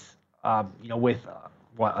price, with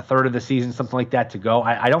a third of the season, something like that to go,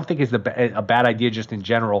 I don't think is a bad idea just in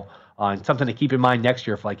general. And something to keep in mind next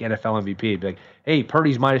year for like NFL MVP. Be like, hey,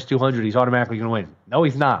 Purdy's minus 200. He's automatically going to win. No,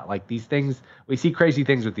 he's not. Like these things, we see crazy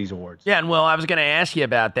things with these awards. Yeah, and Will, I was going to ask you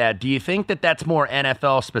about that. Do you think that that's more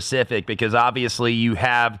NFL specific? Because obviously you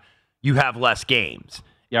have less games.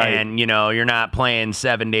 Yeah, and, you're not playing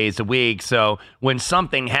 7 days a week. So when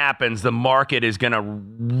something happens, the market is going to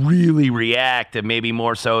really react, and maybe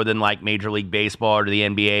more so than like Major League Baseball or the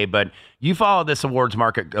NBA. But you follow this awards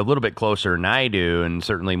market a little bit closer than I do, and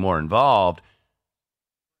certainly more involved.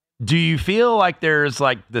 Do you feel like there's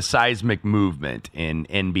like the seismic movement in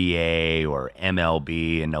NBA or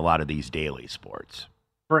MLB and a lot of these daily sports?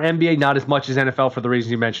 For NBA, not as much as NFL for the reasons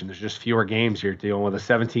you mentioned. There's just fewer games here, dealing with a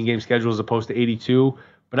 17-game schedule as opposed to 82.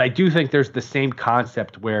 But I do think there's the same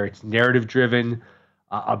concept where it's narrative-driven.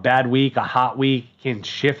 A bad week, a hot week can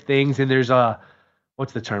shift things, and there's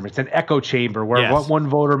what's the term? It's an echo chamber where one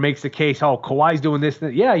voter makes a case, Kawhi's doing this.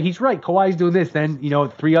 Yeah, he's right. Kawhi's doing this. Then,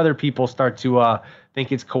 3 other people start to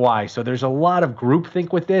think it's Kawhi. So there's a lot of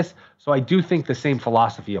groupthink with this. So I do think the same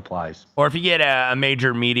philosophy applies. Or if you get a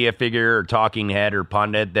major media figure or talking head or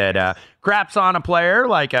pundit that craps on a player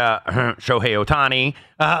like Shohei Ohtani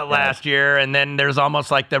last year, and then there's almost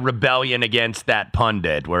like the rebellion against that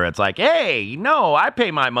pundit where it's like, hey, no, I pay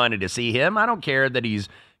my money to see him. I don't care that he's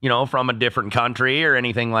from a different country or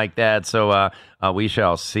anything like that. So we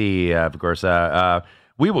shall see. Of course,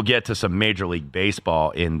 we will get to some Major League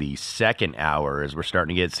Baseball in the second hour as we're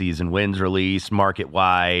starting to get season wins released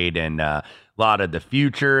market-wide and a lot of the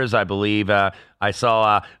futures. I believe I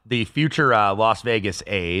saw the future Las Vegas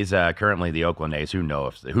A's, currently the Oakland A's. Who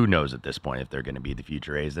knows at this point if they're going to be the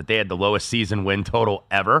future A's, that they had the lowest season win total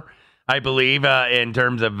ever, I believe, in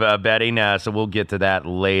terms of betting. So we'll get to that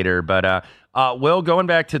later. But, Will, going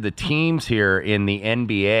back to the teams here in the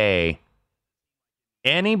NBA,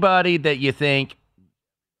 anybody that you think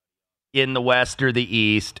in the West or the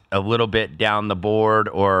East a little bit down the board,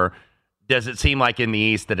 or does it seem like in the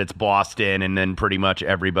East that it's Boston and then pretty much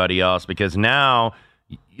everybody else? Because now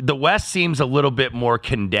the West seems a little bit more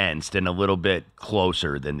condensed and a little bit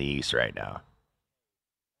closer than the East right now.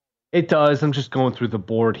 It does. I'm just going through the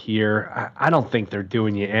board here. I don't think they're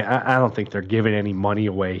doing it. I don't think they're giving any money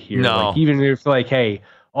away here. No. Like, even if like, hey,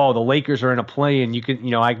 the Lakers are in a play and you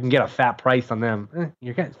can, I can get a fat price on them.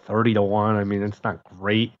 You're getting 30-1. I mean, it's not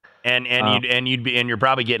great. And you're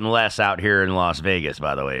probably getting less out here in Las Vegas,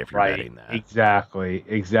 by the way, if you're betting that.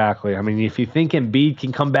 Exactly. I mean, if you think Embiid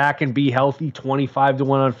can come back and be healthy, 25-1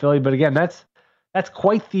 on Philly, but again, that's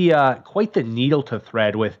quite the needle to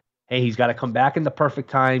thread with. Hey, he's got to come back in the perfect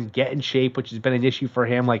time, get in shape, which has been an issue for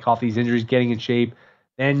him, like off these injuries, getting in shape.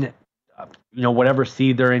 Then, whatever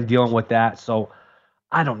seed they're in, dealing with that. So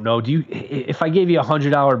I don't know. If I gave you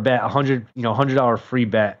 $100 bet, $100 free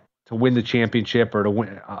bet to win the championship or to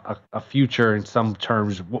win a future in some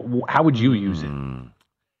terms, how would you use it?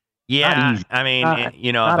 Yeah, I mean,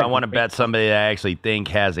 if I want to bet somebody that I actually think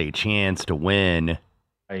has a chance to win,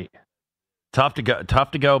 right. Tough to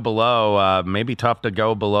go below. Maybe tough to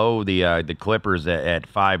go below the Clippers at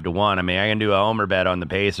 5-1. I mean, I can do a homer bet on the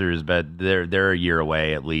Pacers, but they're a year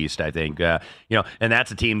away at least. I think and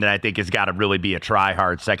that's a team that I think has got to really be a try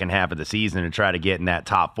hard second half of the season to try to get in that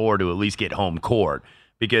top 4 to at least get home court.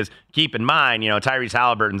 Because keep in mind, Tyrese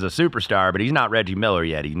Halliburton's a superstar, but he's not Reggie Miller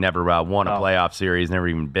yet. He never won a playoff series, never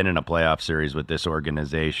even been in a playoff series with this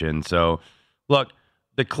organization. So, look.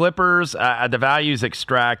 The Clippers, the value's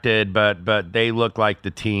extracted, but they look like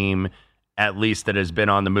the team, at least, that has been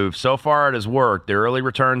on the move. So far, it has worked. The early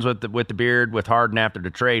returns with the Beard, with Harden after the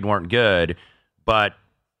trade weren't good, but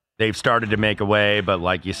they've started to make a way, but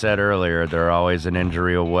like you said earlier, they're always an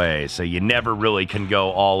injury away. So you never really can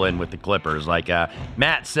go all in with the Clippers. Like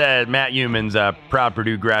Matt Humans, proud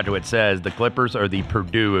Purdue graduate, says the Clippers are the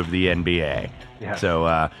Purdue of the NBA. Yeah.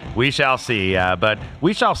 So we shall see. But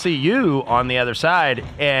we shall see you on the other side.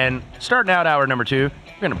 And starting out hour number 2,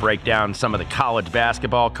 we're going to break down some of the college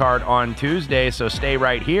basketball card on Tuesday. So stay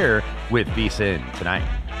right here with VSiN tonight.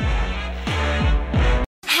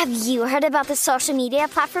 Have you heard about the social media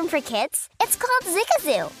platform for kids? It's called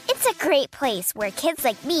Zigazoo. It's a great place where kids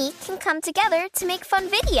like me can come together to make fun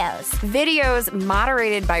videos. Videos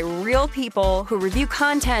moderated by real people who review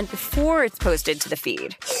content before it's posted to the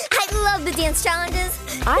feed. I love the dance challenges.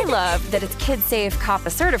 I love that it's Kid Safe COPPA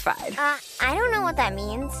certified. I don't know what that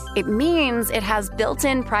means. It means it has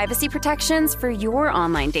built-in privacy protections for your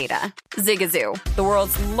online data. Zigazoo, the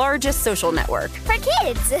world's largest social network. For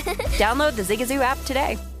kids. Download the Zigazoo app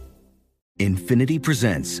today. Infinity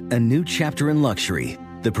presents a new chapter in luxury,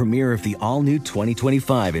 the premiere of the all-new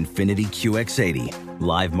 2025 Infinity QX80,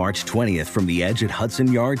 live March 20th from the Edge at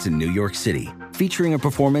Hudson Yards in New York City, featuring a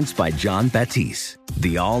performance by John Batiste.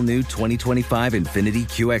 The all-new 2025 Infinity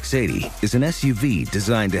QX80 is an SUV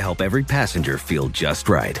designed to help every passenger feel just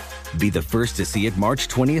right. Be the first to see it March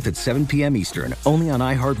 20th at 7 p.m. Eastern, only on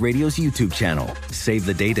iHeartRadio's YouTube channel. Save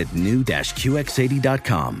the date at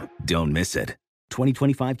new-QX80.com. Don't miss it.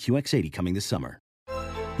 2025 QX80 coming this summer.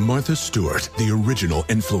 Martha Stewart, the original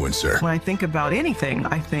influencer. When I think about anything,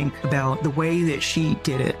 I think about the way that she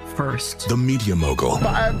did it first. The media mogul.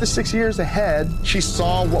 5 to 6 years ahead, she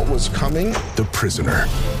saw what was coming. The prisoner.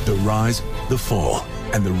 The rise, the fall,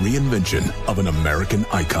 and the reinvention of an American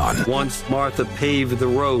icon. Once Martha paved the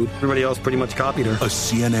road, everybody else pretty much copied her. A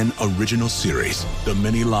CNN original series, The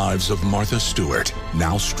Many Lives of Martha Stewart,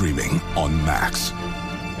 now streaming on Max.